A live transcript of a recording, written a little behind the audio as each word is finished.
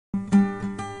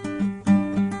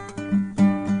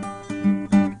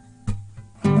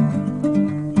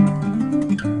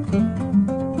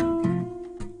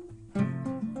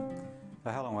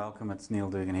welcome. It's Neil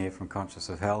Dugan here from Conscious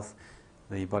of Health,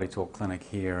 the Body Talk Clinic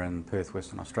here in Perth,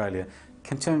 Western Australia.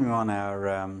 Continuing on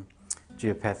our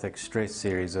geopathic stress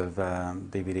series of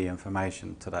DVD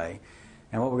information today.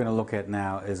 And what we're going to look at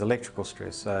now is electrical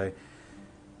stress. So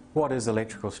what is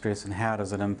electrical stress and how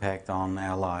does it impact on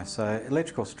our life? So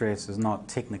electrical stress is not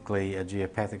technically a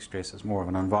geopathic stress, it's more of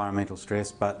an environmental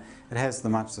stress, but it has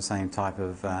much the same type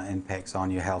of impacts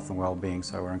on your health and well-being,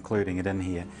 so we're including it in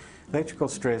here. Electrical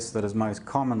stress that is most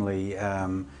commonly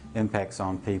impacts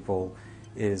on people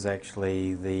is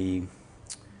actually the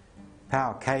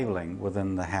power cabling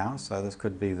within the house. So this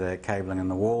could be the cabling in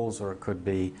the walls, or it could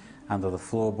be under the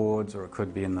floorboards, or it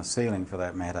could be in the ceiling for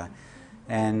that matter.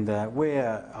 And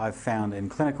where I've found in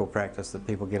clinical practice that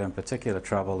people get in particular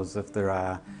trouble is if there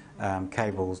are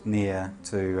cables near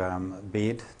to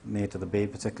near to the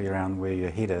bed, particularly around where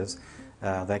your head is.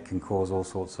 That can cause all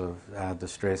sorts of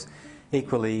distress.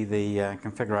 Equally, the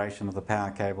configuration of the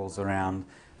power cables around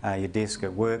your desk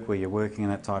at work, where you're working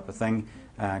and that type of thing,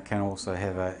 can also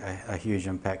have a huge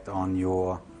impact on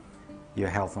your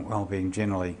health and well-being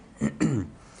generally.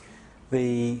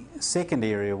 The second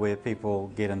area where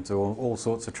people get into all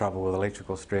sorts of trouble with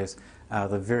electrical stress are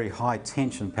the very high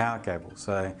tension power cables.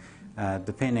 So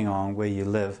depending on where you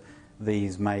live,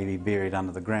 these may be buried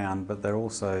under the ground, but they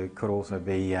could also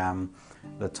be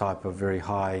the type of very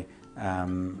high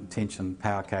tension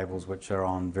power cables which are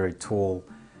on very tall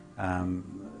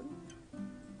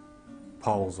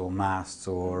poles or masts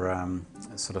or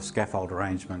sort of scaffold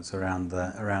arrangements around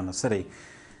the city.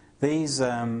 These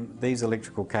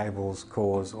electrical cables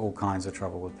cause all kinds of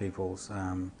trouble with people's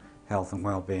health and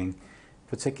well-being,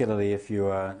 particularly if you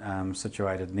are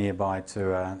situated nearby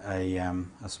to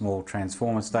a small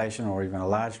transformer station or even a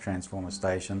large transformer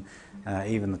station,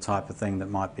 even the type of thing that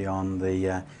might be on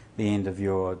the end of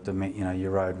your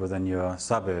road within your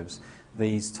suburbs.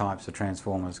 These types of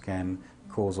transformers can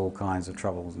cause all kinds of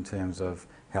troubles in terms of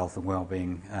health and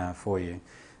well-being for you.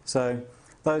 So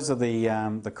those are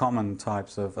the common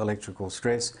types of electrical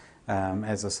stress.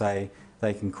 As I say,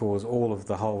 they can cause all of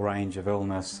the whole range of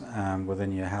illness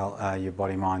within your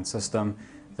body-mind system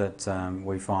that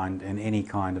we find in any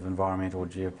kind of environmental or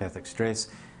geopathic stress,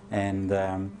 and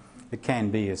it can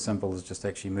be as simple as just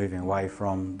actually moving away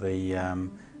from the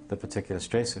particular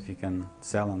stress. If you can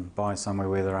sell and buy somewhere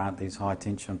where there aren't these high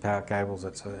tension power cables,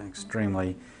 it's an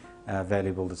extremely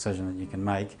valuable decision that you can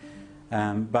make.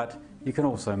 But you can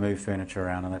also move furniture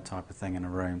around and that type of thing in a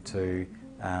room to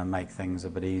make things a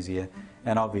bit easier.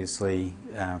 And obviously,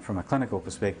 from a clinical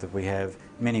perspective, we have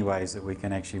many ways that we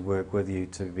can actually work with you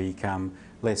to become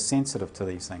less sensitive to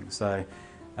these things. So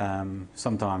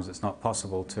sometimes it's not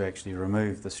possible to actually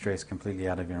remove the stress completely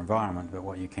out of your environment, but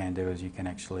what you can do is you can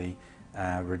actually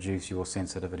reduce your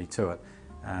sensitivity to it.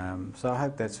 So I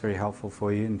hope that's very helpful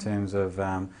for you in terms of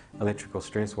electrical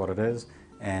stress, what it is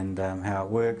and how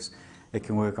it works. It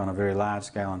can work on a very large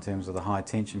scale in terms of the high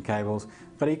tension cables,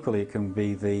 but equally it can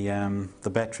be the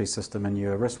battery system in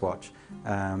your wristwatch.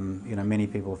 Many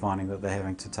people are finding that they're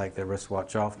having to take their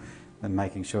wristwatch off and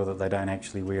making sure that they don't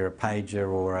actually wear a pager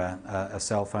or a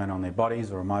cell phone on their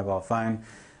bodies or a mobile phone.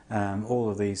 All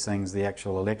of these things, the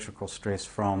actual electrical stress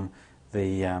from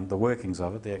the workings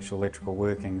of it, the actual electrical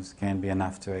workings, can be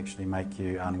enough to actually make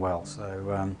you unwell.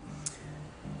 So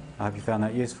I hope you found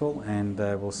that useful, and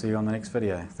we'll see you on the next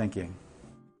video. Thank you.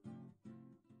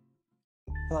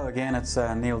 Hello again, it's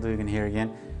Neil Dugan here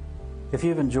again. If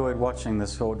you've enjoyed watching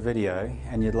this short video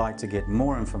and you'd like to get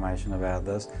more information about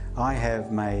this, I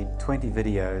have made 20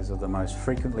 videos of the most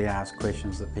frequently asked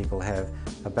questions that people have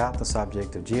about the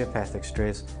subject of geopathic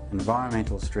stress,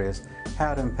 environmental stress,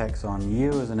 how it impacts on you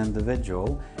as an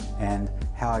individual, and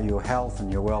how your health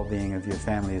and your well-being of your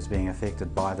family is being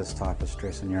affected by this type of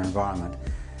stress in your environment.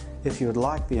 If you would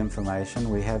like the information,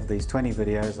 we have these 20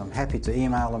 videos. I'm happy to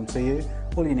email them to you.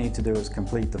 All you need to do is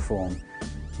complete the form.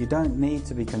 You don't need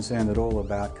to be concerned at all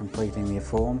about completing the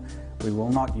form. We will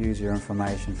not use your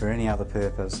information for any other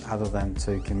purpose other than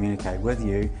to communicate with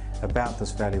you about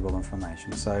this valuable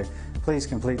information. So please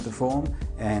complete the form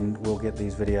and we'll get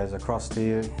these videos across to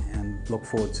you, and look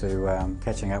forward to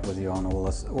catching up with you on all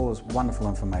this wonderful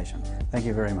information. Thank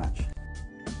you very much.